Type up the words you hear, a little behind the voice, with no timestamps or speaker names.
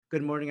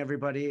Good morning,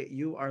 everybody.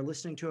 You are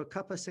listening to A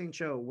Cup of St.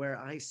 Joe, where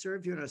I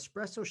serve you an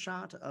espresso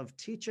shot of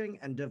teaching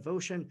and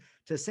devotion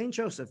to St.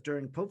 Joseph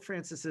during Pope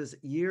Francis's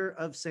Year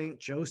of St.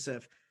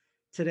 Joseph.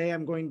 Today,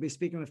 I'm going to be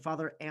speaking with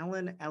Father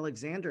Alan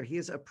Alexander. He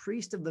is a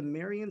priest of the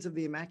Marians of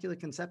the Immaculate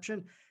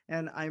Conception,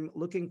 and I'm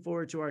looking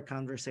forward to our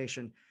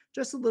conversation.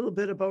 Just a little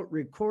bit about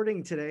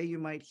recording today. You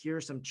might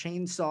hear some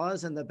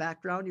chainsaws in the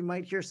background. You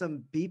might hear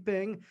some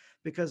beeping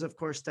because, of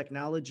course,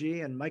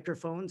 technology and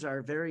microphones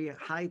are very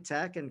high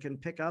tech and can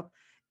pick up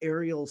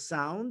aerial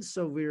sounds.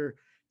 So we're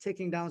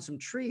taking down some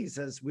trees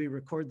as we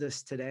record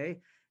this today,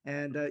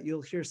 and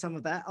you'll hear some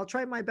of that. I'll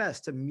try my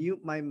best to mute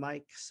my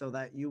mic so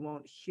that you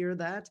won't hear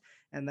that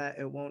and that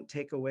it won't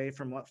take away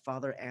from what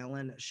Father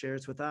Alan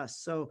shares with us.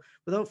 So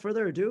without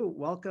further ado,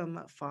 welcome,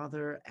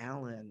 Father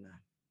Alan.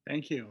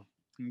 Thank you.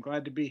 I'm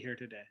glad to be here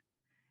today.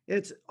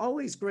 It's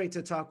always great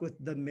to talk with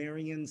the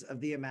Marians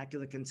of the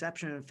Immaculate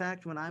Conception. In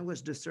fact, when I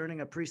was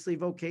discerning a priestly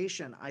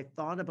vocation, I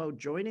thought about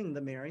joining the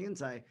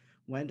Marians. I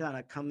went on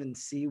a come and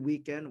see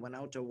weekend, went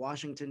out to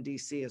Washington,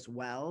 D.C. as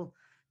well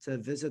to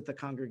visit the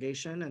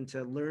congregation and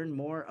to learn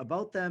more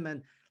about them.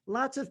 And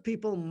lots of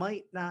people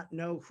might not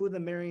know who the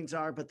Marians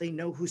are, but they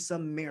know who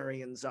some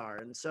Marians are.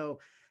 And so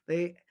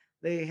they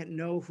they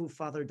know who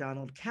Father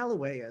Donald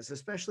Calloway is,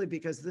 especially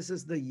because this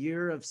is the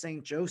year of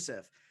St.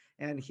 Joseph,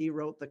 and he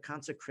wrote the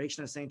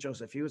consecration of St.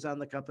 Joseph. He was on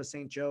the Cup of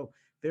St. Joe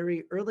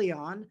very early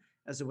on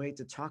as a way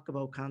to talk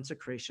about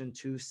consecration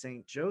to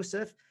St.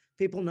 Joseph.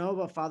 People know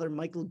about Father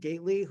Michael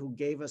Gately, who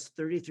gave us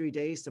 33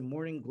 days to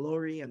morning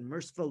glory and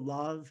merciful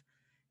love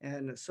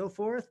and so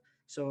forth.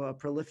 So a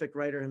prolific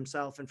writer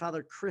himself. And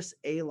Father Chris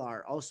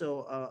Alar,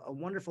 also a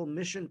wonderful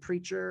mission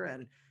preacher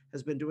and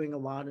has been doing a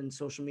lot in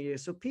social media.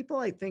 So people,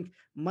 I think,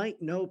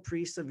 might know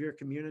priests of your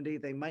community.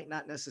 They might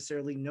not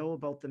necessarily know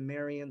about the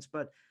Marians,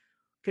 but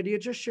could you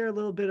just share a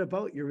little bit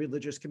about your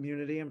religious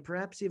community and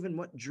perhaps even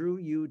what drew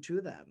you to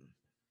them?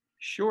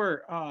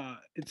 Sure.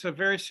 It's a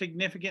very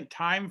significant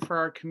time for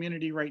our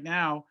community right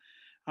now,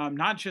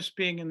 not just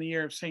being in the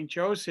year of St.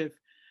 Joseph,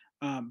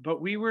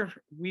 but we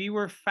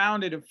were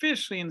founded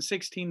officially in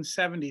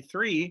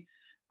 1673.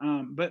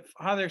 But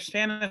Father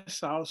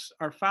Stanislaus,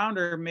 our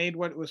founder, made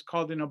what was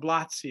called an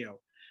oblatio,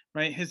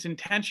 right? His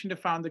intention to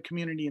found the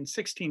community in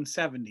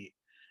 1670,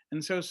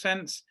 and so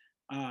since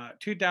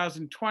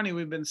 2020,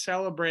 we've been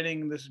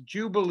celebrating this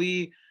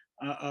jubilee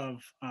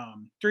of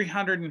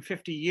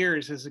 350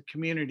 years as a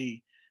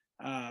community,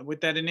 with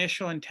that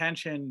initial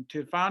intention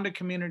to found a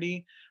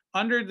community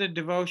under the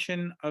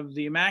devotion of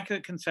the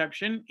Immaculate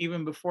Conception,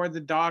 even before the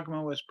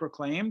dogma was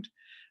proclaimed,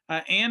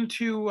 and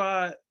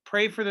to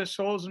pray for the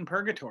souls in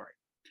purgatory.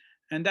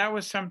 And that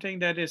was something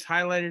that is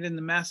highlighted in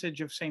the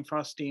message of St.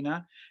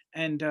 Faustina.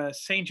 And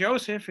St.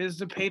 Joseph is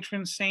the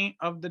patron saint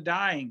of the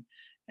dying.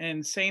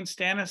 And St.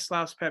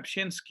 Stanislaus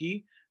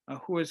Pepshinsky,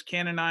 who was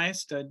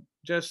canonized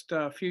just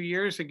a few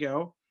years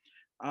ago,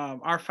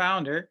 our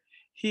founder,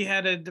 he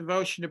had a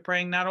devotion to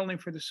praying not only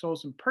for the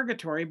souls in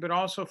purgatory, but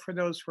also for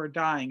those who are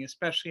dying,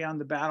 especially on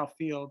the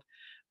battlefield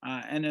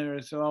and as a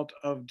result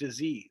of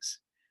disease.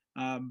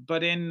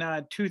 But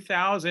in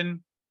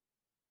 2000,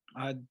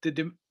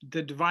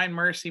 the Divine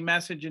Mercy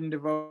message and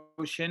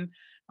devotion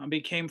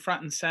became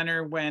front and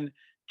center when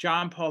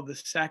John Paul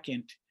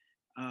II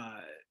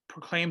uh,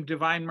 proclaimed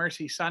Divine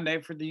Mercy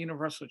Sunday for the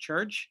Universal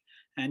Church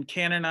and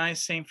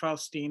canonized St.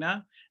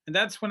 Faustina. And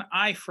that's when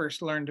I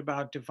first learned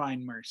about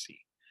Divine Mercy.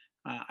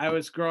 I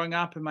was growing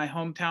up in my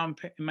hometown,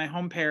 in my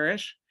home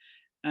parish,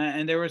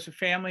 and there was a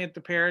family at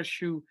the parish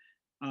who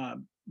uh,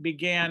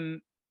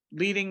 began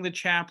leading the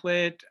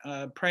chaplet,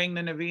 praying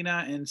the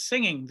novena, and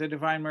singing the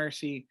Divine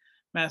Mercy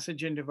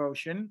message and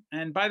devotion.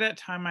 And by that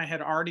time, I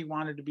had already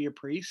wanted to be a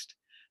priest,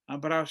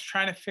 but I was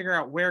trying to figure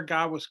out where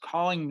God was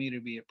calling me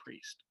to be a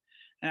priest.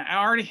 And I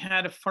already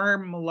had a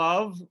firm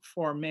love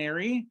for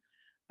Mary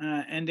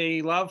and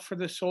a love for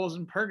the souls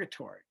in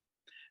purgatory.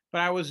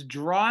 But I was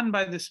drawn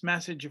by this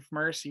message of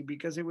mercy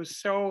because it was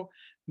so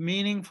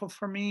meaningful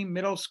for me.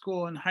 Middle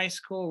school and high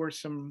school were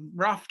some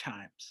rough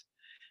times.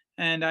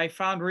 And I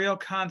found real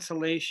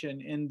consolation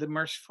in the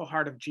merciful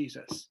heart of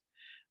Jesus.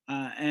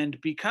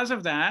 And because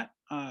of that,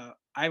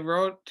 I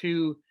wrote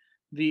to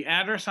the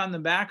address on the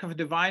back of a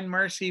Divine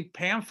Mercy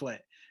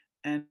pamphlet.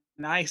 And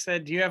I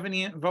said, "Do you have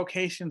any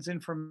vocations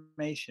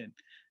information?"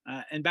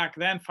 And back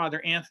then,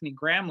 Father Anthony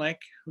Gramlich,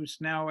 who's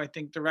now, I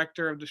think,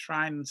 director of the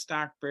Shrine in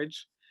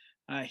Stockbridge,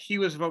 he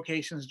was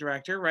vocations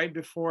director right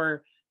before,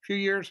 a few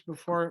years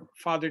before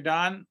Father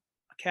Don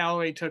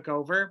Calloway took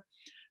over,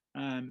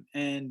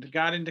 and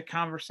got into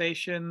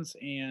conversations.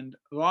 And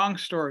long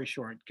story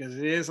short, because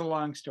it is a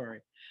long story,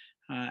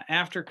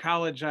 after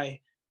college, I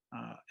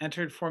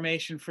entered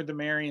formation for the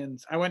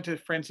Marians. I went to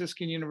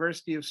Franciscan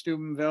University of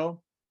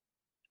Steubenville,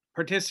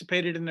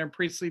 participated in their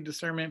priestly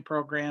discernment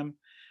program,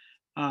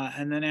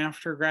 and then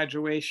after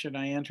graduation,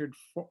 I entered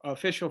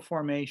official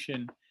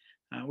formation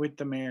with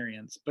the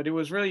Marians. But it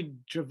was really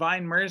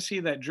Divine Mercy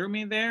that drew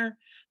me there,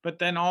 but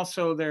then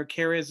also their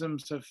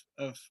charisms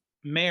of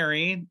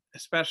Mary,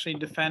 especially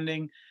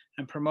defending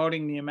and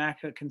promoting the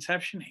Immaculate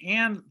Conception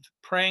and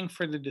praying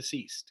for the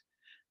deceased.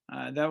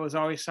 That was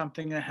always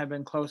something that had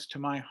been close to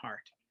my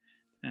heart.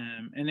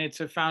 And it's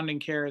a founding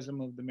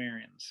charism of the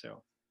Marians.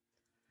 So,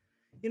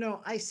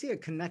 I see a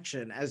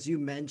connection, as you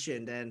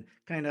mentioned, and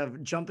kind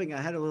of jumping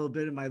ahead a little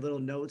bit in my little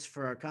notes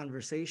for our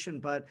conversation,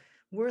 but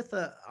worth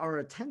our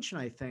attention,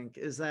 I think,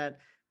 is that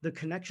the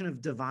connection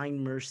of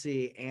divine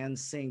mercy and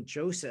Saint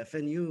Joseph.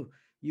 And you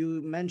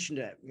mentioned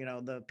it,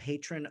 the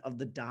patron of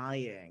the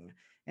dying.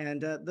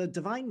 And the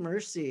Divine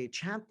Mercy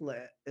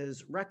Chaplet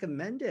is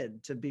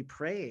recommended to be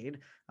prayed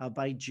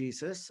by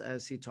Jesus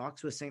as he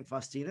talks with Saint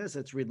Faustina, as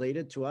it's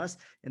related to us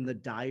in the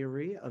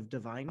Diary of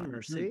Divine mhm.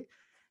 Mercy.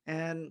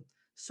 And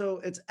so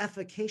it's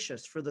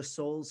efficacious for the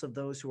souls of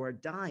those who are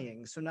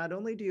dying. So not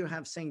only do you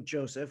have Saint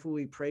Joseph, who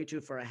we pray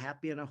to for a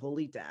happy and a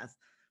holy death,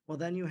 well,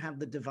 then you have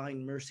the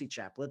Divine Mercy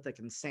Chaplet that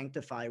can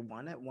sanctify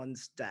one at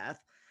one's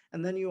death.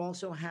 And then you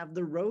also have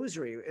the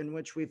Rosary, in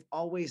which we've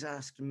always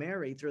asked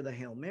Mary through the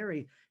Hail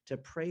Mary to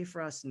pray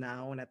for us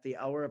now and at the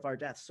hour of our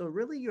death. So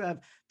really, you have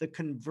the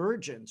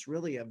convergence,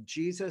 really, of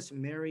Jesus,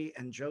 Mary,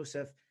 and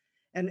Joseph.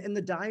 And in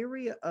the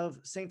Diary of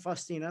Saint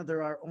Faustina,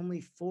 there are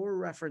only 4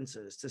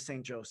 references to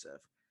Saint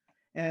Joseph.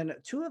 And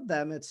 2 of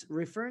them, it's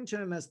referring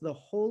to him as the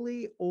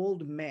holy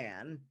old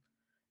man.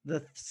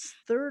 The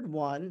third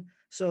one,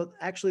 so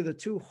actually the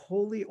 2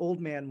 holy old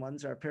man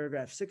ones are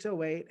paragraph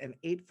 608 and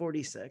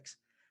 846.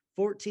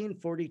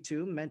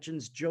 1442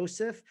 mentions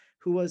Joseph,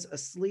 who was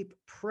asleep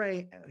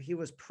praying. He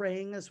was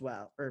praying as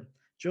well, or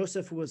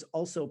Joseph, who was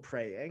also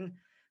praying.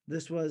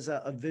 This was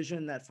a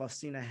vision that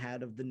Faustina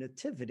had of the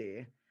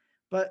Nativity.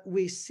 But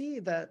we see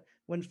that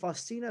when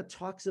Faustina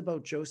talks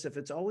about Joseph,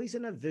 it's always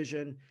in a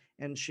vision,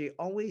 and she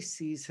always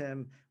sees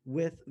him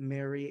with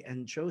Mary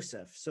and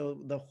Joseph.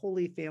 So the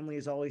Holy Family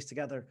is always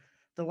together.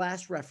 The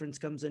last reference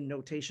comes in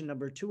notation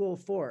number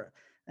 204.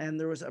 And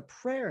there was a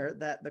prayer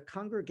that the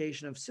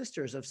Congregation of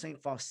Sisters of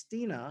St.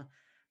 Faustina,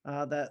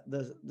 that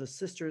the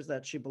sisters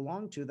that she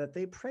belonged to, that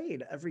they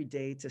prayed every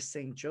day to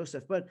St.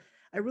 Joseph. But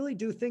I really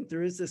do think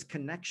there is this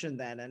connection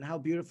then, and how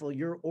beautiful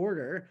your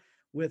order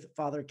with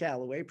Father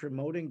Calloway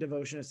promoting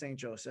devotion to St.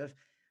 Joseph,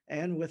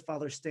 and with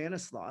Father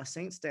Stanislaus,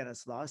 Saint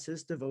Stanislaus,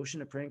 his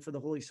devotion to praying for the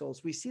holy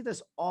souls. We see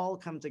this all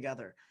come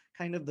together,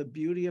 kind of the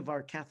beauty of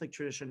our Catholic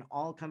tradition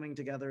all coming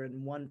together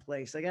in one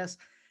place. I guess,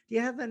 do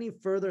you have any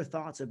further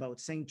thoughts about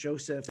Saint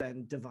Joseph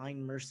and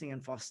Divine Mercy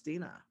and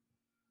Faustina?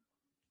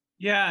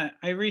 Yeah,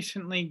 I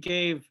recently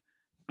gave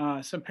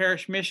some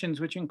parish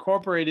missions which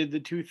incorporated the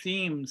two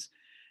themes.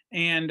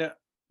 And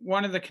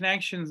one of the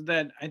connections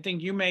that I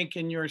think you make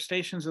in your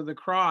Stations of the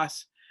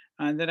Cross,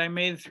 that I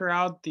made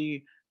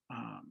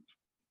um,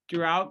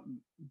 throughout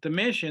the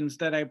missions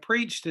that I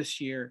preached this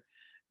year,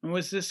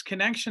 was this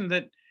connection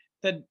that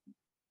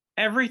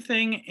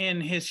everything in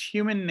his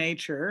human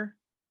nature,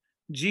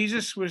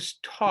 Jesus was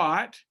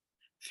taught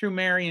through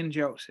Mary and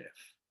Joseph.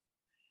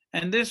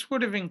 And this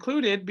would have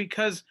included,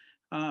 because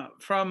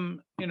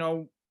from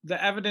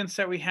the evidence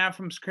that we have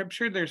from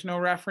Scripture, there's no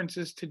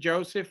references to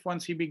Joseph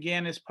once he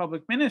began his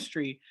public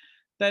ministry,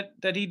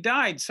 that he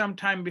died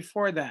sometime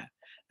before that,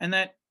 and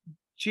that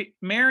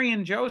Mary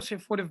and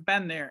Joseph would have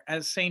been there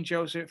as Saint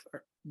Joseph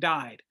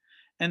died.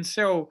 And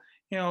so,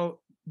 you know,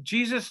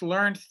 Jesus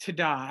learned to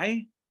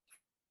die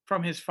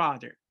from his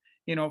father,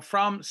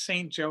 from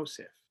Saint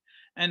Joseph.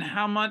 And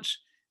how much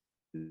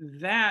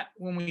that,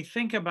 when we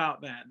think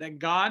about that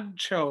God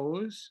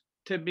chose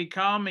to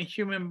become a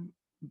human,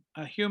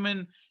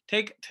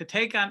 take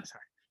on,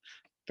 sorry,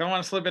 don't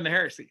want to slip into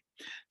heresy.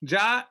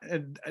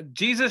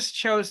 Jesus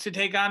chose to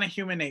take on a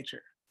human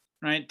nature,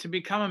 right? To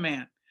become a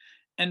man.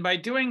 And by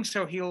doing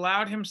so, he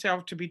allowed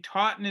himself to be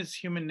taught in his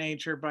human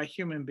nature by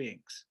human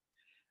beings.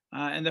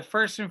 And the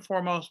first and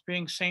foremost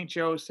being Saint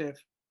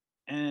Joseph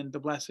and the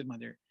Blessed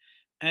Mother.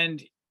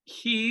 And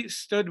he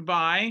stood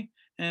by,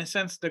 in a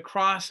sense, the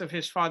cross of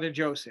his father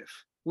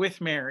Joseph with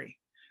Mary,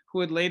 who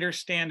would later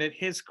stand at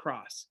his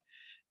cross.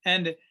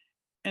 And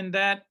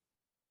that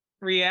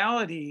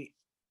reality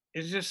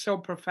is just so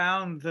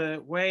profound,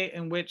 the way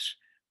in which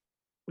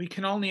we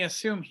can only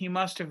assume he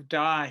must have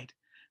died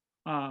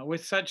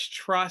with such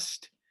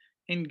trust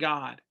in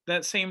God,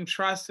 that same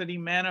trust that he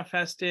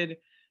manifested,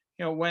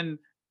 when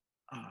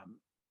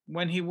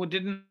he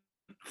didn't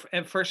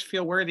at first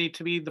feel worthy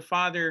to be the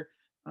father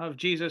of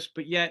Jesus,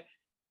 but yet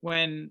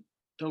when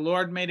the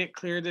Lord made it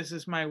clear, this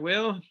is my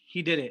will,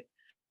 he did it.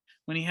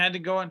 When he had to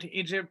go into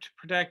Egypt to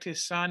protect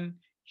his son,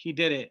 he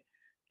did it.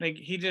 Like,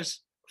 he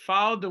just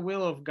followed the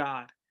will of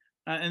God.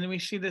 And then we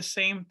see the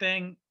same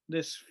thing,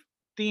 this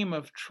theme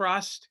of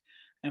trust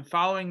and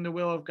following the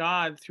will of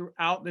God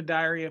throughout the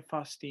Diary of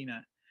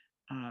Faustina.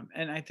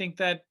 And I think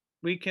that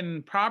we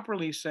can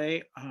properly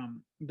say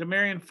the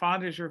Marian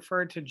Fathers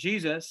referred to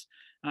Jesus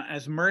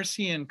as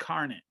mercy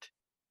incarnate,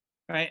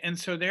 right? And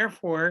so,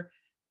 therefore,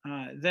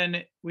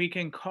 then we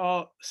can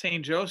call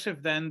Saint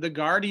Joseph then the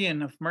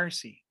guardian of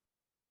mercy,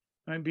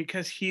 right?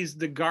 Because he's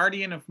the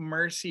guardian of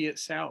mercy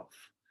itself.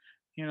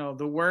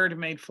 The Word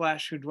made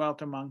flesh who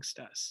dwelt amongst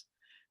us.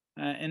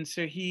 And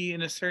so he,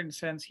 in a certain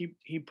sense,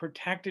 he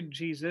protected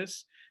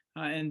Jesus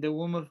in the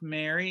womb of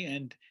Mary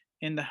and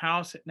in the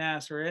house at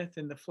Nazareth,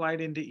 in the flight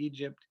into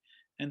Egypt.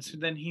 And so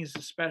then he's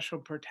a special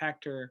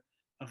protector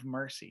of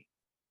mercy.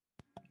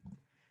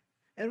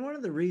 And one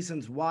of the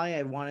reasons why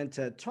I wanted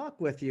to talk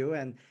with you,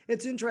 and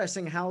it's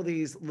interesting how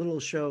these little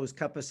shows,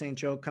 Cup of St.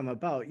 Joe, come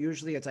about.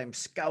 Usually it's I'm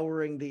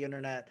scouring the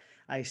internet.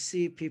 I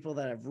see people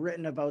that have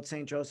written about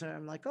St. Joseph.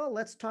 I'm like, oh,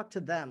 let's talk to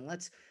them.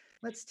 Let's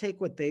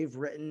take what they've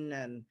written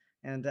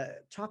and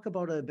talk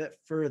about it a bit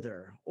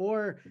further.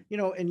 Or,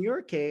 in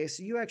your case,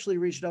 you actually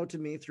reached out to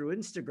me through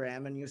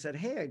Instagram and you said,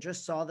 hey, I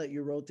just saw that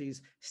you wrote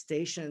these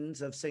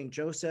stations of St.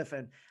 Joseph,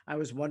 and I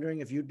was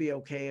wondering if you'd be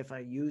okay if I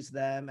use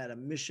them at a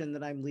mission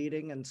that I'm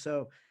leading. And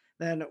so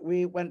then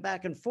we went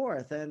back and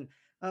forth. And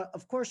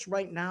of course,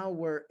 right now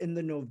we're in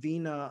the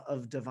novena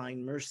of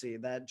divine mercy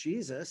that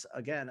Jesus,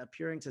 again,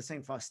 appearing to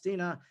St.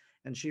 Faustina,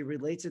 and she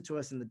relates it to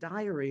us in the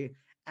diary,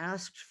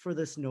 asked for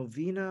this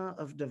novena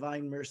of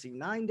divine mercy,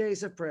 9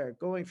 days of prayer,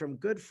 going from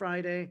Good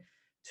Friday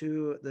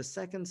to the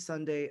second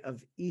Sunday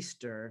of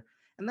Easter.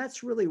 And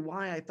that's really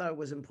why I thought it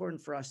was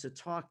important for us to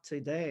talk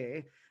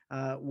today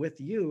with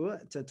you,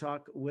 to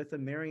talk with a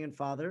Marian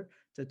Father,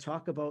 to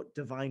talk about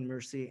divine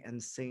mercy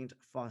and Saint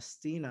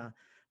Faustina.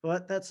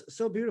 But that's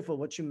so beautiful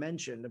what you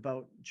mentioned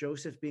about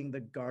Joseph being the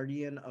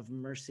guardian of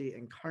mercy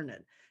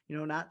incarnate.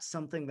 Not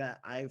something that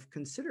I've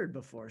considered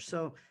before.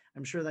 So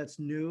I'm sure that's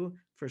new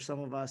for some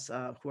of us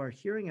who are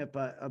hearing it,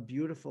 but a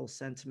beautiful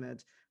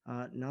sentiment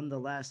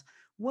nonetheless.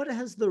 What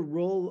has the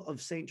role of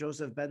Saint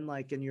Joseph been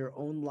like in your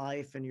own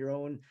life and your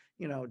own,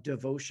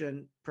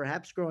 devotion,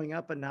 perhaps growing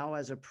up and now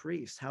as a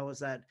priest? How has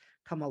that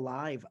come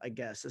alive, I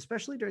guess,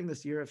 especially during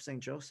this year of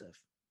Saint Joseph?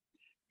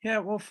 Yeah,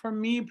 well, for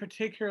me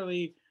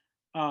particularly,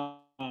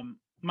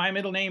 my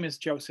middle name is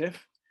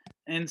Joseph,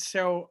 and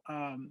so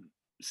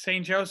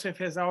Saint Joseph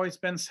has always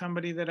been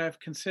somebody that I've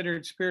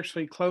considered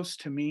spiritually close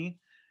to me.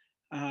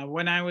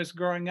 When I was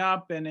growing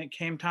up, and it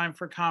came time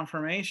for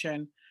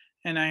confirmation,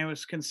 and I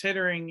was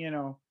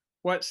considering,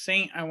 what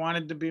saint I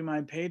wanted to be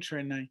my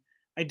patron,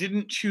 I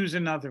didn't choose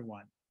another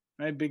one,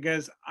 right?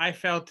 Because I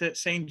felt that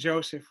Saint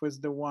Joseph was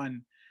the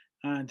one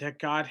that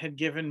God had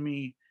given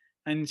me,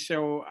 and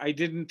so I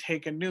didn't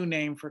take a new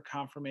name for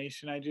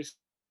confirmation. I just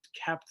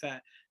kept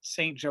that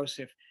Saint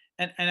Joseph,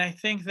 and I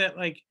think that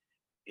like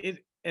it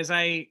as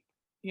I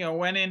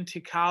went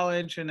into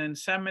college and then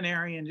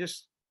seminary and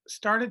just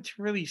started to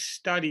really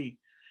study,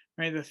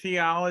 right, the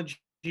theology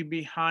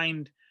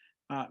behind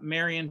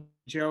Mary and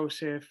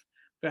Joseph,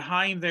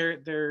 behind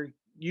their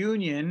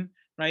union,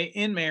 right,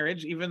 in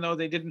marriage, even though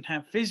they didn't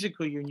have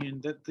physical union,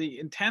 that the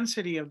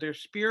intensity of their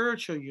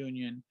spiritual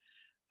union,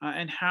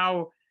 and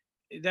how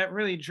that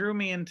really drew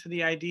me into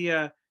the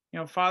idea.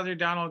 Father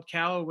Donald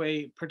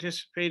Calloway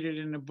participated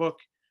in a book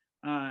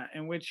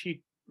in which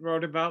he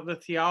wrote about the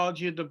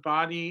theology of the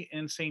body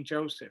in St.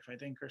 Joseph, I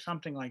think, or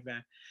something like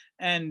that.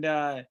 And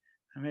I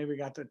maybe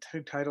got the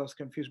two titles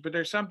confused, but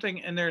there's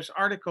something, and there's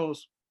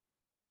articles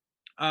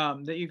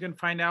that you can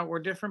find out where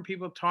different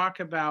people talk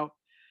about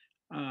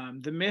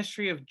the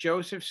mystery of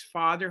Joseph's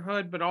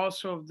fatherhood, but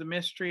also of the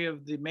mystery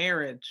of the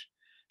marriage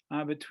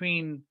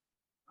between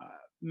uh,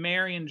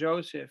 Mary and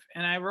Joseph.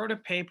 And I wrote a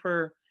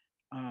paper.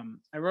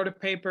 I wrote a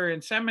paper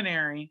in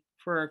seminary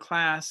for a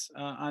class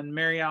on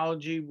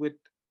Mariology with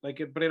like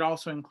it, but it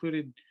also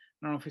included,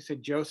 I don't know if we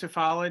said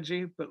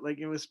Josephology, but like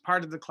it was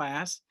part of the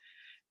class.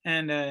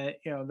 And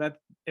that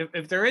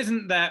if there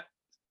isn't that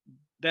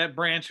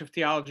branch of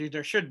theology,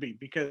 there should be,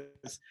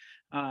 because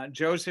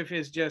Joseph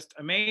is just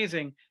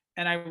amazing.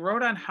 And I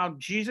wrote on how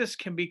Jesus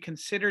can be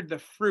considered the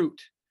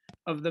fruit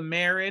of the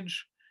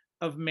marriage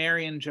of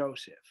Mary and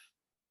Joseph,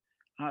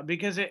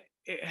 because it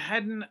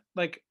hadn't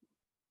like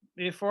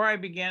before I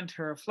began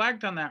to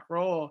reflect on that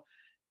role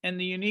and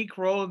the unique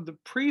role of the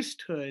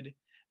priesthood,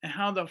 and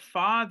how the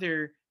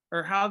father,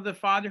 or how the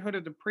fatherhood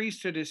of the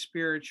priesthood is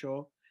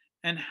spiritual,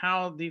 and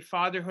how the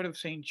fatherhood of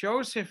Saint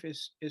Joseph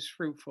is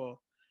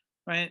fruitful,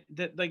 right?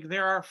 That like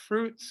there are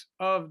fruits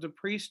of the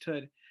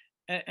priesthood,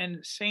 and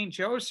Saint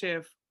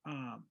Joseph,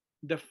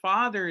 the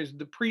father is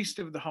the priest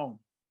of the home,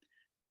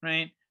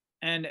 right?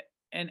 And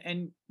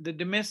and the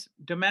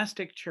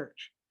domestic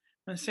church,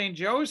 and Saint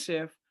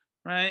Joseph,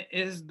 right,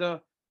 is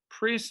the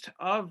priest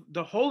of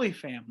the Holy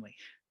Family,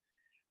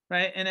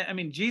 right? And I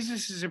mean,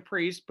 Jesus is a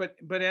priest,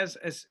 but as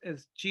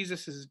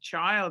Jesus is a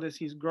child, as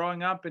he's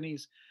growing up and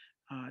he's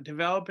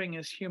developing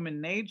his human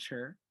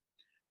nature,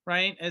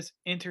 right, as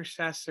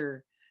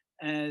intercessor,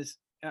 as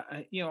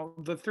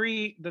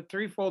the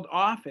threefold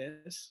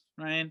office,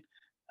 right,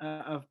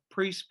 of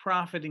priest,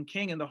 prophet, and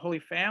king in the Holy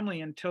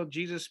Family until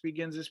Jesus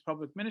begins his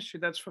public ministry.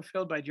 That's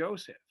fulfilled by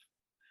Joseph.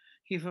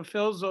 He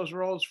fulfills those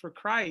roles for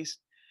Christ,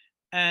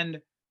 and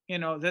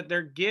that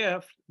their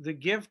gift, the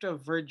gift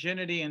of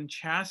virginity and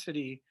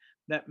chastity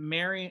that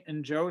Mary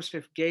and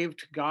Joseph gave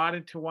to God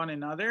and to one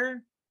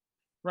another,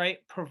 right,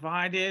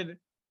 provided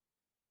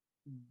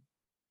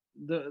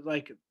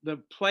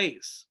the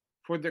place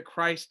for the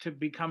Christ to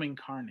become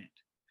incarnate.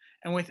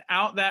 And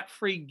without that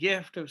free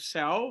gift of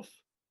self,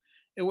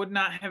 it would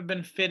not have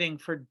been fitting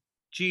for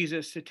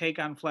Jesus to take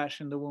on flesh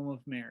in the womb of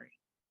Mary.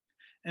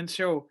 And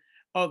so,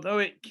 although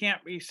it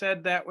can't be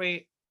said that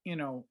way,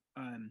 in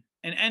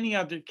any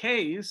other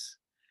case,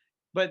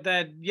 but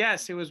that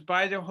yes, it was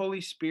by the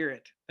Holy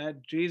Spirit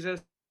that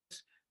Jesus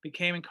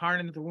became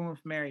incarnate in the womb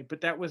of Mary,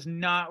 but that was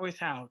not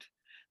without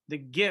the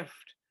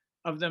gift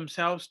of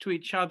themselves to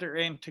each other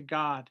and to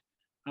God,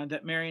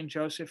 that Mary and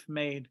Joseph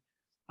made,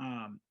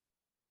 um,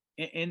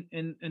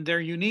 in their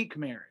unique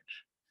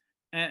marriage.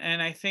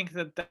 And I think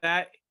that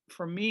that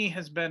for me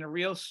has been a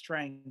real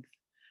strength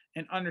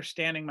in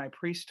understanding my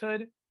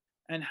priesthood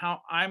and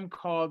how I'm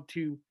called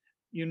to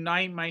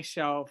unite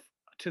myself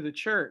to the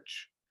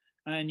church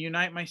and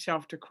unite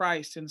myself to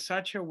Christ in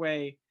such a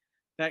way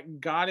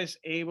that God is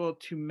able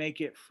to make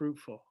it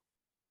fruitful.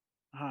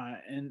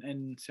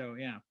 And so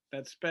yeah,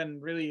 that's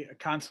been really a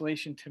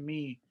consolation to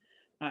me,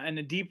 and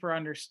a deeper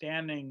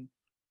understanding,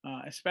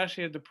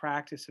 especially of the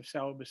practice of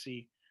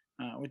celibacy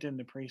within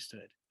the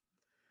priesthood.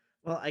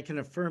 Well, I can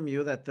affirm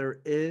you that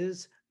there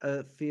is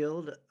a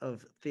field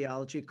of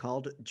theology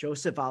called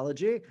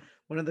Josephology.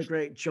 One of the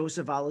great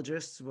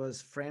Josephologists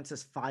was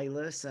Francis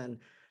Philus, and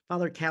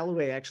Father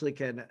Calloway actually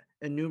can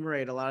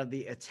enumerate a lot of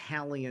the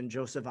Italian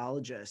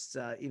Josephologists,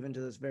 even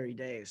to this very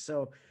day.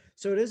 So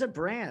it is a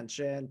branch,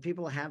 and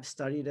people have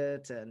studied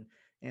it.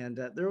 And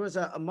there was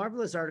a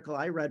marvelous article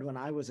I read when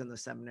I was in the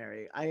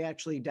seminary. I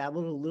actually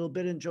dabbled a little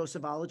bit in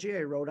Josephology.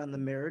 I wrote on the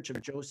marriage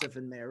of Joseph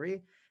and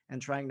Mary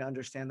and trying to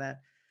understand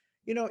that.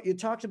 You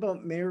talked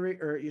about Mary,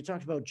 or you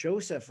talked about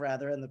Joseph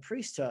rather, and the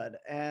priesthood,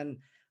 and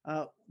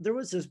there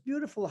was this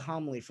beautiful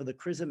homily for the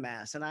Chrism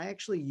Mass, and I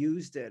actually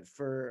used it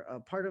for a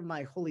part of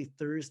my Holy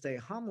Thursday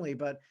homily.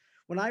 But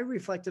when I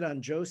reflected on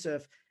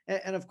Joseph,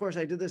 and of course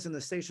I did this in the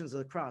Stations of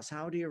the Cross,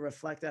 how do you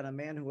reflect on a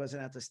man who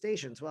wasn't at the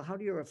stations? Well, how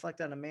do you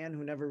reflect on a man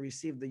who never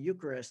received the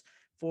Eucharist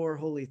for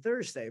Holy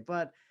Thursday?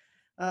 But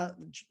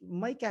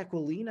Mike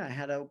Aquilina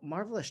had a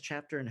marvelous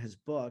chapter in his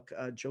book,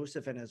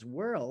 Joseph and His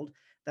World,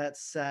 that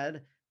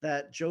said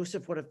that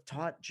Joseph would have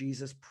taught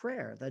Jesus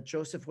prayer, that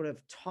Joseph would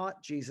have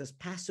taught Jesus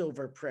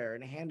Passover prayer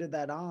and handed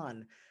that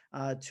on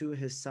to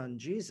his son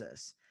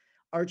Jesus.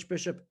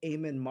 Archbishop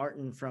Eamon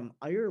Martin from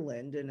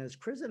Ireland in his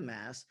Chrism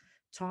Mass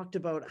talked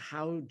about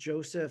how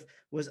Joseph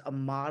was a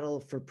model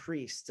for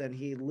priests, and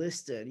he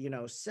listed,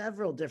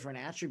 several different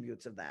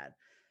attributes of that.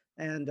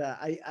 And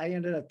I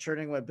ended up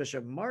turning what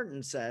Bishop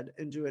Martin said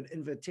into an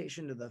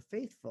invitation to the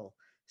faithful,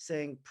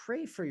 saying,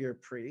 pray for your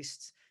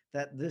priests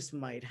that this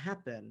might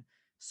happen.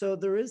 So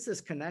there is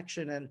this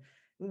connection. And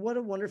what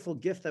a wonderful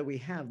gift that we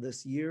have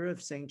this year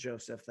of St.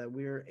 Joseph, that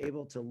we are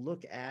able to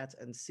look at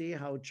and see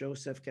how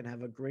Joseph can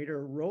have a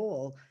greater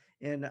role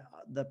in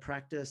the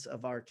practice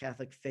of our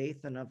Catholic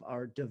faith and of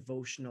our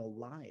devotional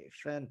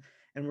life. And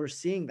we're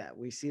seeing that.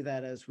 We see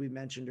that, as we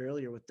mentioned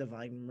earlier, with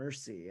Divine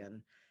Mercy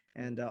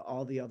and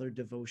all the other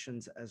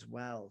devotions as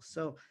well.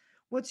 So,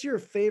 what's your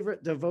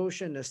favorite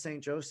devotion to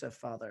Saint Joseph,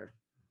 Father?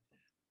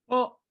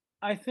 Well,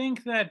 I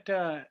think that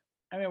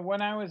I mean,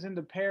 when I was in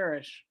the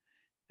parish,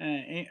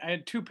 I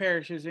had two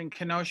parishes in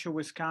Kenosha,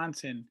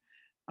 Wisconsin.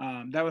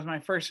 That was my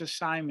first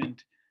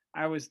assignment.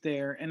 I was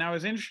there, and I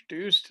was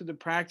introduced to the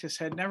practice.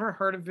 Had never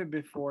heard of it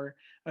before.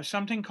 Of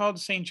something called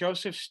Saint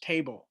Joseph's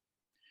Table,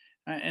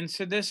 and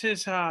so this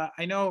is. I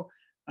know.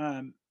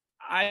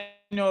 I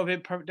know of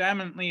it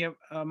predominantly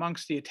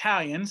amongst the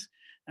Italians.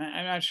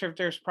 I'm not sure if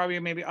there's probably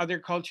maybe other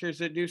cultures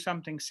that do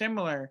something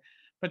similar,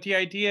 but the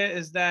idea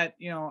is that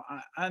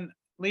on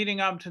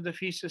leading up to the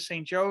feast of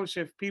Saint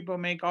Joseph, people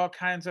make all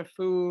kinds of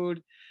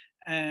food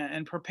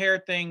and prepare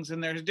things,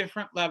 and there's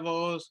different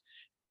levels,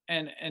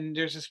 and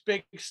there's this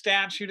big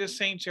statue to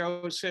Saint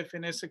Joseph,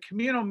 and it's a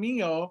communal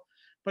meal,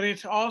 but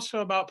it's also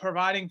about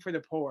providing for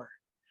the poor.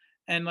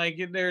 And like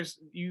there's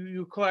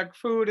you collect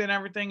food and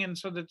everything, and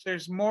so that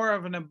there's more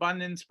of an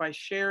abundance by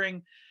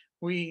sharing.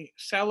 We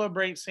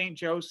celebrate Saint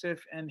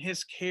Joseph and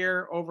his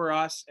care over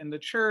us and the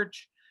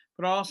church,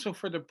 but also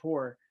for the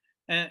poor.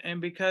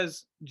 And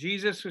because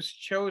Jesus was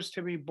chose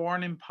to be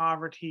born in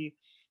poverty,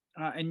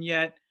 and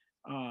yet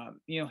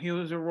he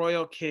was a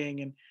royal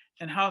king,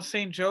 and how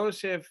Saint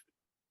Joseph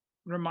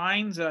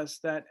reminds us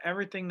that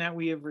everything that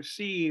we have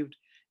received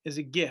is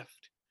a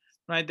gift,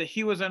 right? That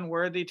he was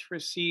unworthy to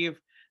receive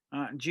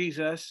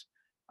Jesus,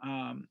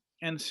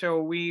 and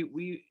so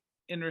we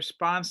in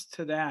response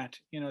to that,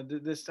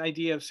 this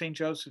idea of Saint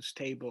Joseph's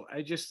table,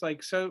 I just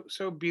like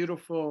so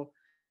beautiful,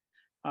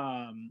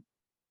 um,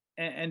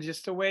 and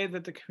just the way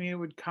that the community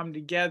would come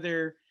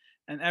together.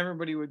 And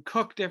everybody would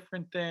cook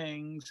different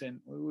things,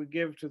 and we would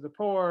give to the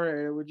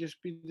poor. It would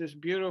just be this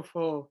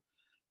beautiful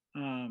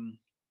um,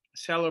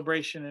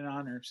 celebration in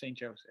honor of Saint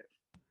Joseph.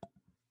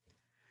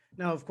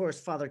 Now, of course,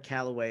 Father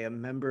Calloway, a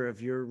member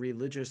of your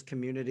religious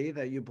community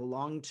that you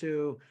belong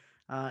to,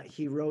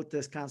 he wrote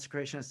this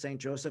consecration of St.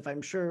 Joseph.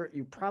 I'm sure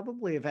you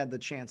probably have had the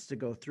chance to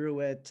go through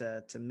it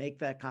to make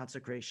that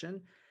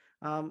consecration.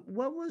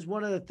 What was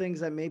one of the things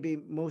that maybe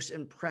most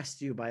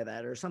impressed you by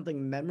that, or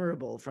something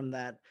memorable from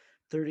that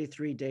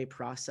 33-day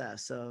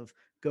process of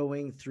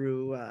going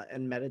through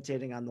and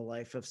meditating on the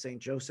life of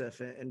St.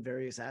 Joseph in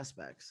various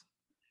aspects?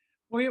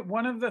 Well, yeah,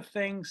 one of the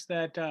things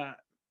that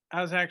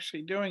I was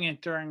actually doing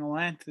it during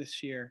Lent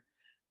this year,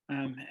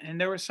 and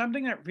there was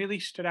something that really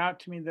stood out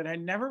to me that I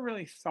never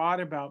really thought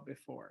about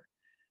before.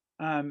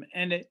 And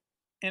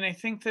and I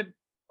think that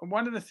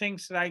one of the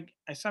things that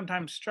I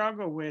sometimes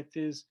struggle with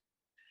is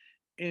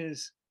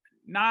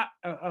not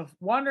of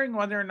wondering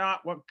whether or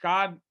not what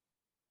God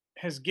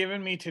has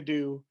given me to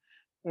do,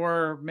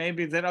 or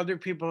maybe that other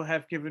people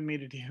have given me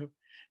to do,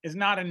 is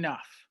not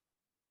enough,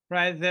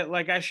 right? That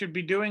like I should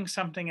be doing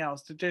something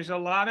else, that there's a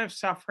lot of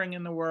suffering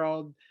in the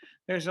world.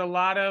 There's a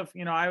lot of,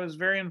 I was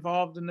very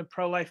involved in the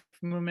pro-life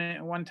movement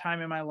at one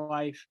time in my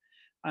life.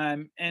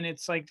 And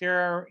it's like there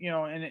are,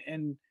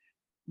 and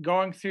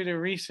going through the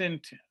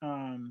recent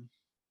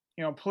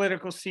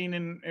political scene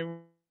in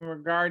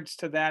regards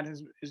to that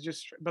is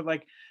just, but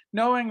like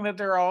knowing that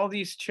there are all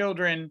these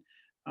children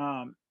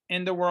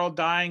in the world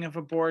dying of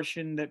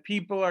abortion, that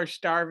people are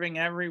starving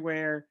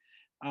everywhere,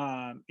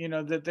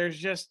 that there's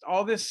just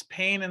all this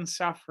pain and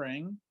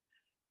suffering,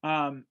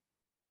 um,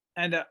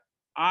 and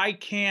I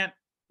can't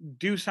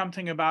do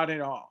something about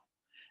it all.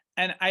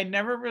 And I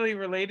never really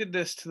related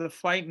this to the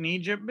flight in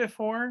Egypt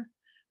before,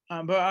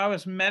 but I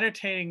was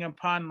meditating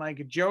upon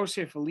like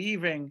Joseph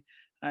leaving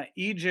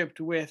Egypt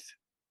with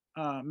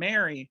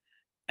Mary,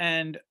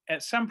 and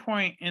at some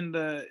point in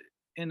the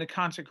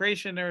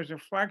consecration, there was a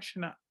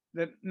reflection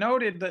that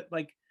noted that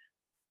like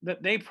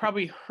that they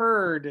probably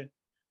heard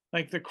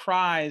like the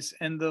cries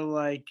and the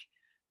like,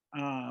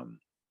 um,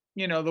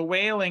 the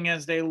wailing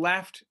as they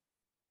left,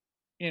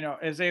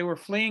 as they were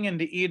fleeing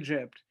into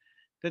Egypt,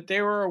 that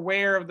they were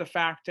aware of the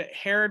fact that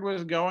Herod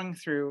was going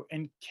through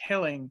and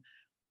killing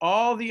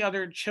all the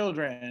other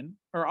children,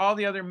 or all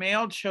the other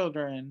male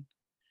children,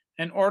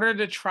 in order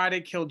to try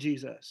to kill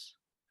Jesus.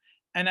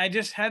 And I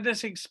just had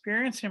this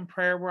experience in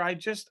prayer where I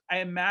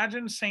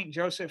imagine Saint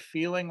Joseph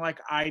feeling like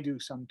I do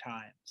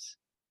sometimes,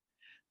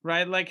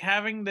 right? Like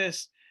having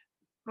this,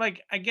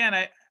 like again,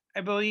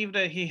 I believe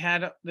that he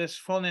had this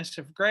fullness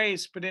of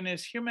grace, but in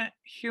his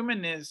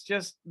humanness,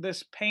 just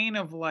this pain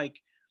of like,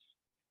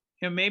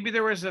 maybe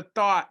there was a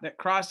thought that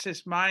crossed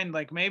his mind,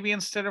 like maybe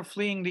instead of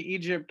fleeing to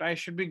Egypt, I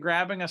should be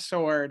grabbing a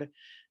sword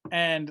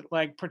and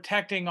like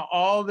protecting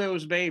all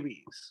those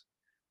babies,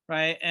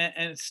 right?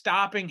 And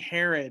stopping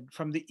Herod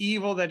from the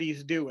evil that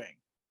he's doing,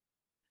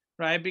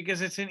 right?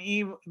 Because it's an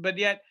evil, but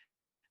yet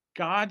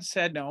God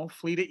said, no,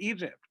 flee to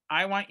Egypt.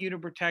 I want you to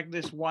protect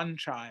this one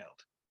child,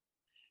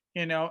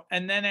 And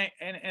then,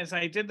 and as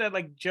I did that,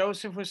 like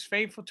Joseph was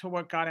faithful to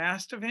what God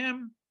asked of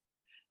him.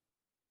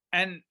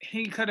 And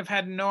he could have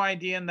had no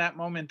idea in that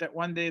moment that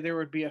one day there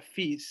would be a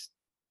feast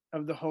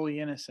of the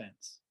Holy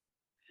Innocents,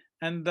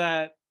 and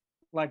that,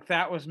 like,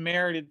 that was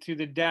merited through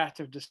the death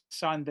of the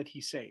son that he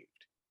saved.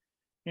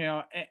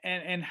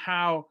 And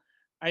how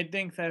I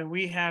think that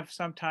we have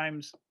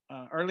sometimes,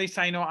 or at least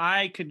I know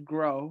I could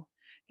grow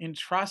in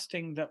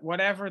trusting that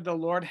whatever the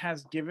Lord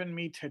has given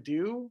me to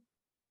do,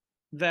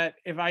 that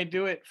if I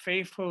do it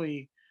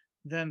faithfully,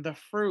 then the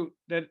fruit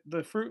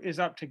is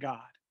up to God,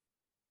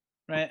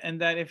 right? And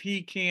that if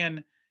He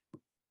can,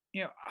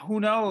 who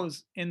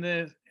knows in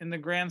the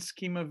grand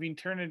scheme of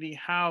eternity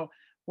how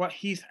what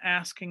He's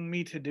asking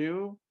me to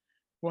do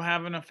will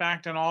have an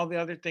effect on all the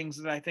other things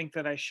that I think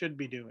that I should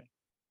be doing.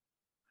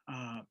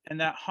 And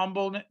that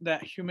humbleness,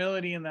 that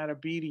humility, and that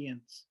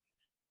obedience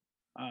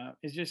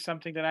is just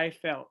something that I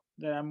felt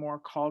that I'm more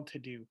called to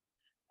do,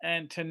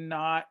 and to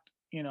not,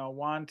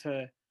 want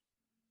to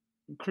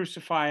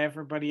crucify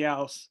everybody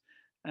else,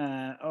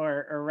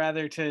 or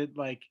rather to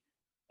like,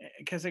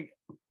 because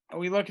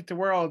we look at the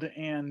world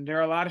and there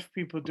are a lot of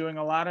people doing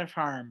a lot of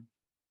harm,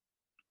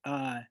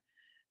 uh,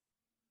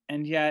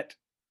 and yet,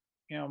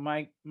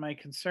 my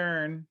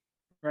concern,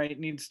 right,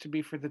 needs to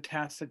be for the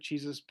task that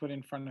Jesus put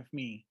in front of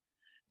me,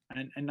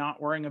 and not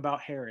worrying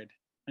about Herod,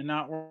 and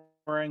not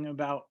worrying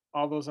about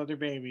all those other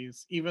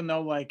babies, even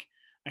though like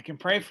I can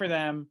pray for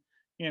them,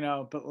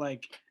 but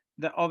like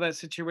all that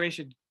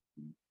situation,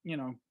 you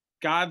know,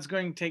 God's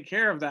going to take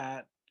care of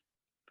that.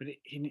 But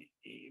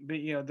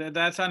but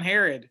that's on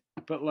Herod.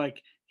 But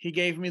like he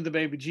gave me the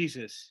baby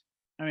Jesus.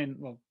 I mean,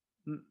 well,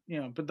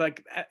 but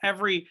like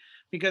every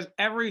because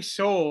every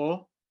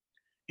soul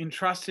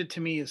entrusted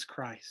to me is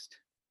Christ,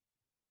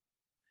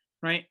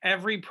 right?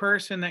 Every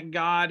person that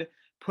God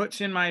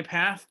puts in my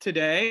path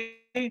today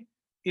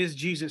is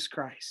Jesus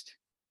Christ,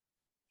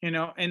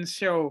 and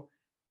so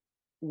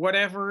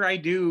whatever I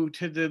do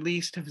to the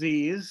least of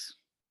these,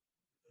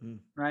 Mm.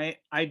 right,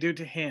 I do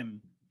to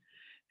him.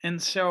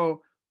 And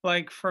so,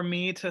 like, for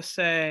me to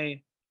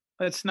say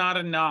it's not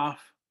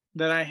enough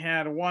that I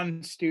had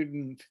one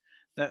student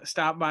that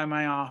stopped by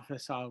my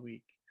office all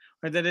week,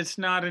 or that it's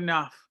not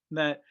enough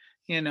that,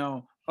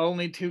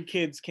 only two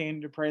kids came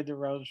to pray the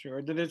rosary,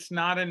 or that it's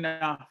not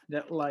enough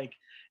that, like,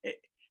 it,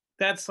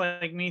 that's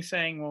like me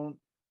saying, well,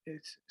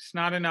 it's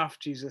not enough,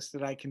 Jesus,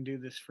 that I can do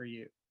this for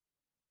you,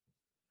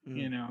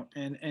 Mm.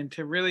 and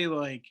to really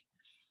like,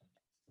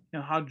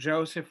 how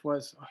Joseph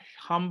was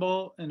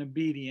humble and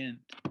obedient,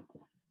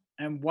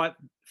 and what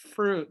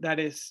fruit that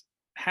is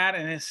had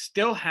and is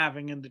still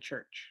having in the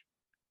church.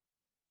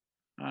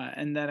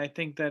 And that I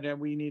think that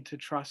we need to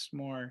trust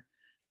more,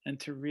 and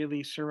to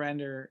really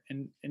surrender,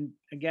 and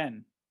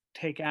again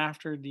take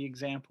after the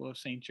example of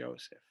Saint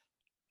Joseph.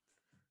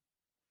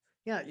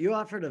 Yeah, you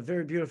offered a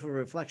very beautiful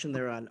reflection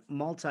there on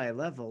multi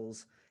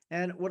levels.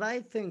 And what I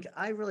think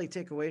I really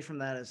take away from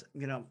that is,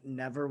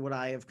 never would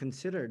I have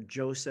considered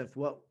Joseph,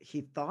 what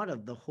he thought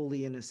of the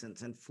holy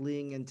innocents and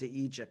fleeing into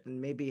Egypt, and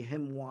maybe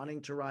him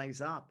wanting to rise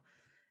up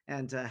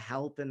and to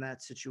help in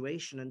that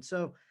situation. And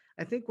so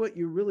I think what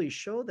you really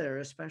show there,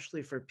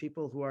 especially for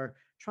people who are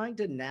trying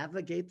to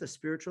navigate the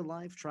spiritual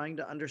life, trying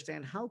to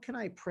understand how can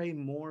I pray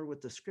more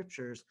with the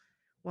scriptures?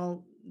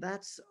 Well,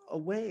 that's a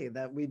way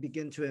that we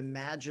begin to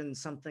imagine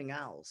something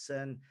else.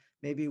 And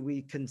maybe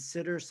we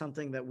consider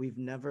something that we've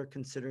never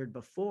considered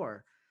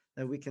before,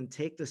 that we can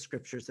take the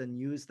scriptures and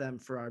use them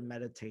for our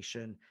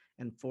meditation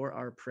and for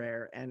our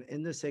prayer. And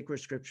in the sacred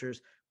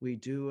scriptures, we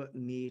do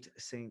meet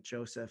Saint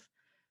Joseph.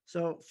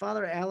 So,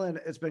 Father Allen,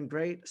 it's been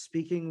great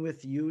speaking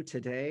with you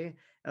today,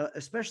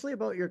 especially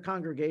about your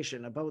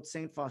congregation, about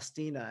St.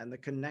 Faustina and the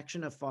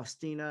connection of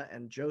Faustina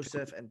and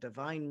Joseph and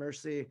Divine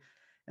Mercy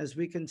as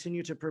we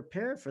continue to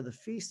prepare for the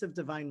Feast of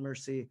Divine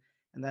Mercy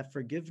and that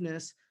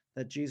forgiveness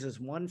that Jesus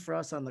won for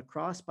us on the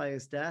cross by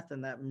his death,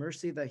 and that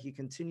mercy that he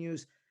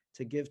continues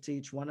to give to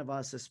each one of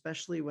us,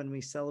 especially when we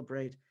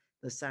celebrate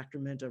the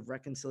sacrament of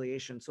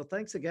reconciliation. So,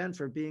 thanks again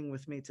for being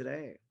with me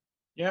today.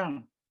 Yeah.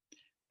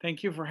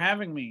 Thank you for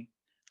having me.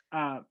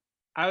 Uh,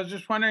 I was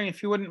just wondering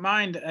if you wouldn't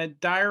mind a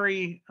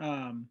diary.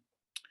 I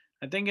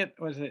think it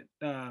was it.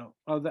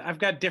 I've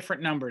got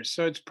different numbers,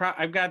 so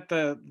I've got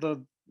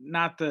the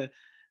not the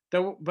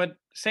but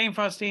Saint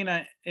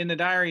Faustina in the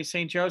diary.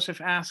 Saint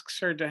Joseph asks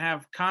her to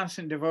have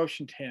constant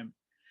devotion to him,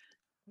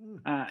 Hmm.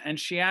 and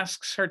she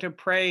asks her to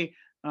pray.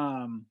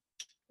 Um,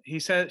 she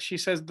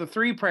says the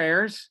three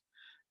prayers,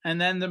 and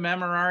then the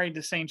Memorare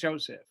to Saint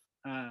Joseph.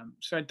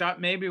 So I thought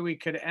maybe we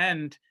could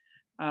end,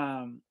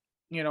 um,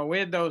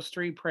 with those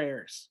three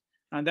prayers.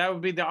 That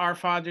would be the Our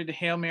Father, the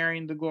Hail Mary,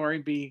 and the Glory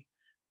Be,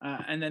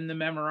 and then the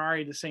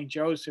Memorare to Saint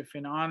Joseph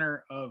in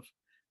honor of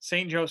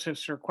Saint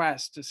Joseph's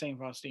request to Saint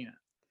Faustina.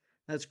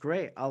 That's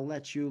great. I'll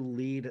let you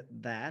lead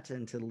that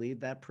and to lead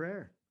that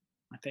prayer.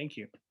 Thank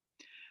you.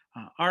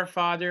 Our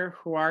Father,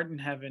 who art in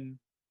heaven,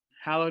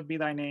 hallowed be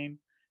thy name.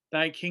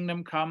 Thy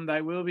kingdom come,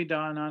 thy will be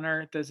done on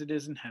earth as it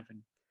is in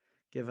heaven.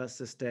 Give us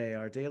this day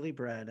our daily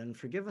bread, and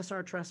forgive us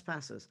our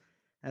trespasses,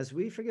 as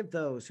we forgive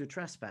those who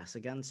trespass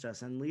against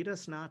us. And lead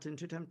us not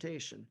into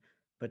temptation,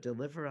 but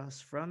deliver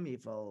us from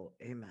evil.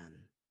 Amen.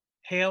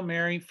 Hail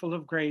Mary, full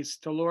of grace,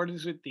 the Lord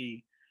is with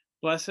thee.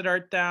 Blessed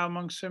art thou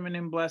amongst women,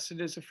 and blessed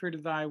is the fruit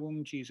of thy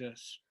womb,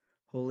 Jesus.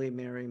 Holy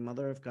Mary,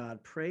 Mother of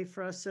God, pray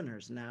for us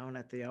sinners, now and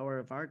at the hour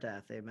of our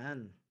death.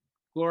 Amen.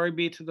 Glory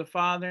be to the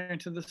Father, and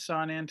to the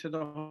Son, and to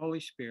the Holy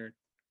Spirit.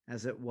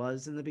 As it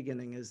was in the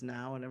beginning, is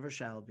now, and ever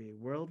shall be,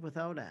 world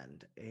without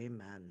end.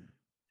 Amen.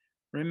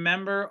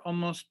 Remember, O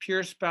most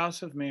pure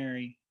spouse of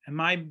Mary, and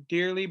my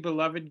dearly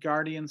beloved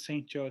guardian,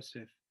 Saint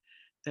Joseph,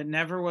 that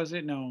never was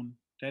it known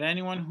that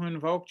anyone who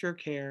invoked your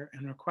care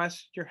and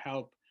requested your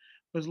help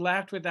was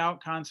left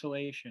without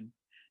consolation.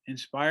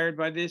 Inspired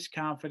by this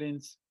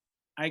confidence,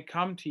 I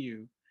come to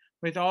you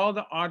with all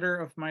the ardor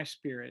of my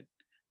spirit.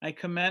 I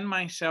commend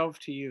myself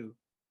to you.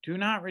 Do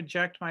not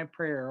reject my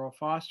prayer, O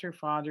foster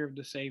Father of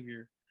the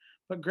Savior,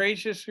 but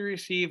graciously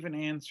receive and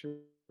answer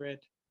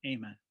it.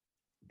 Amen.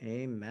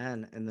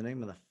 Amen. In the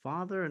name of the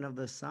Father, and of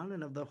the Son,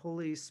 and of the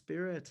Holy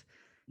Spirit.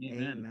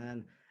 Amen.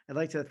 Amen. I'd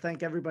like to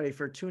thank everybody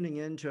for tuning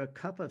in to a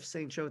cup of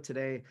St. Joe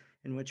today,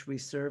 in which we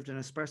served an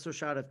espresso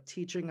shot of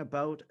teaching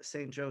about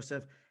St.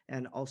 Joseph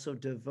and also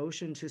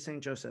devotion to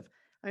St. Joseph.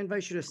 I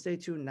invite you to stay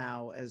tuned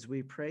now as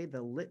we pray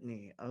the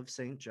litany of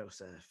St.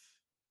 Joseph.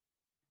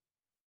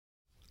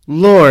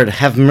 Lord,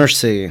 have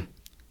mercy.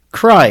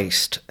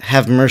 Christ,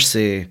 have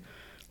mercy.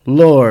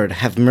 Lord,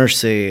 have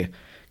mercy.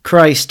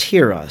 Christ,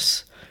 hear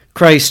us.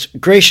 Christ,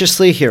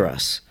 graciously hear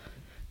us.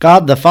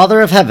 God, the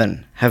Father of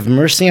heaven, have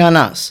mercy on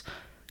us.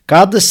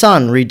 God, the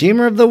Son,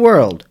 Redeemer of the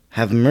world,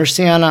 have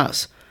mercy on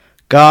us.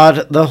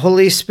 God, the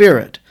Holy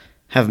Spirit,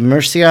 have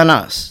mercy on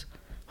us.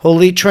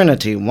 Holy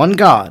Trinity, one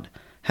God,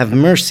 have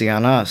mercy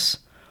on us.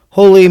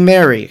 Holy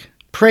Mary,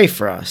 pray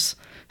for us.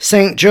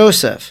 Saint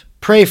Joseph,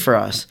 pray for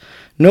us.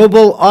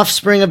 Noble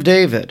offspring of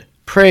David,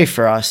 pray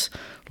for us.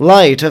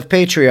 Light of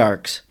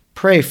patriarchs,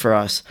 pray for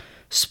us.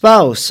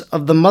 Spouse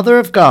of the Mother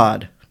of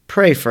God,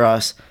 pray for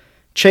us.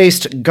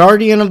 Chaste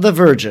guardian of the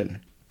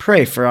Virgin,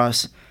 pray for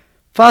us.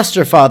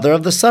 Foster father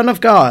of the Son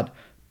of God,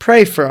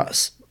 pray for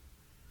us.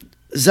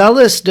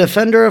 Zealous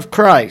defender of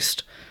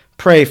Christ,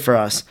 pray for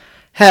us.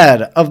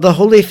 Head of the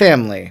Holy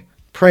Family,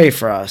 pray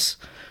for us.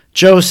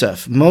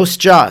 Joseph, most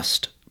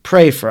just,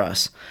 pray for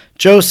us.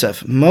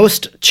 Joseph,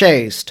 most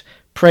chaste,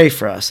 pray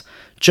for us.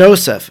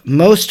 Joseph,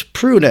 most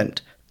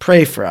prudent,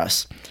 pray for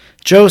us.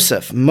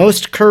 Joseph,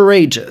 most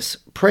courageous,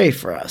 pray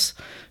for us.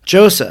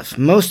 Joseph,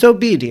 most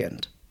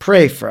obedient,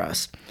 pray for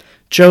us.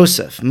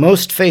 Joseph,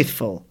 most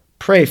faithful,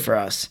 pray for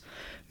us.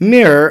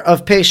 Mirror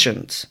of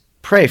patience,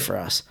 pray for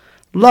us.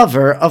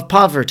 Lover of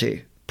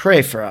poverty,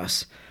 pray for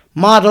us.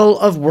 Model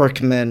of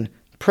workmen,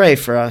 pray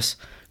for us.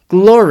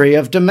 Glory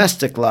of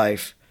domestic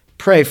life,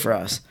 pray for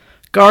us.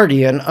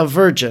 Guardian of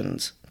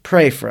virgins,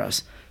 pray for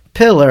us.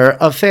 Pillar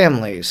of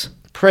families,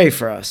 pray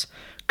for us.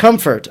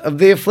 Comfort of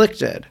the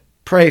afflicted,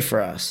 pray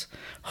for us.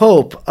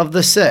 Hope of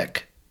the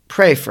sick,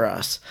 pray for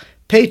us.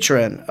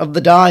 Patron of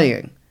the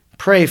dying,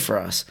 pray for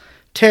us.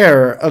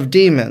 Terror of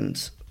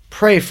demons,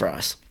 pray for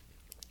us.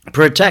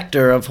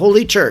 Protector of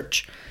Holy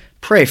Church,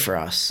 pray for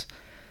us.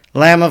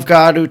 Lamb of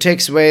God who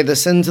takes away the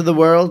sins of the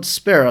world,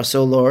 spare us,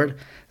 O Lord.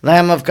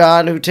 Lamb of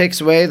God who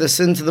takes away the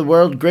sins of the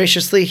world,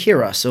 graciously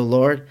hear us, O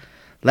Lord.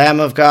 Lamb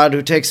of God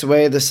who takes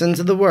away the sins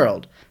of the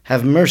world,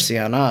 have mercy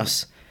on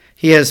us.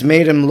 He has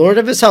made him Lord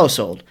of his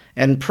household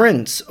and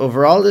prince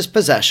over all his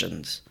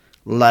possessions.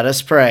 Let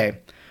us pray.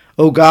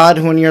 O God,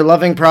 who in your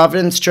loving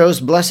providence chose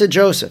blessed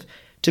Joseph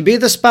to be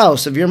the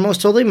spouse of your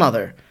most holy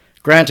mother,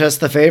 grant us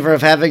the favor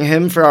of having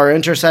him for our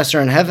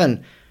intercessor in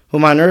heaven,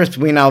 whom on earth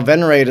we now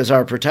venerate as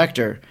our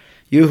protector,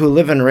 you who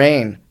live and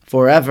reign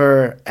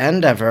forever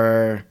and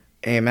ever.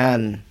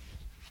 Amen.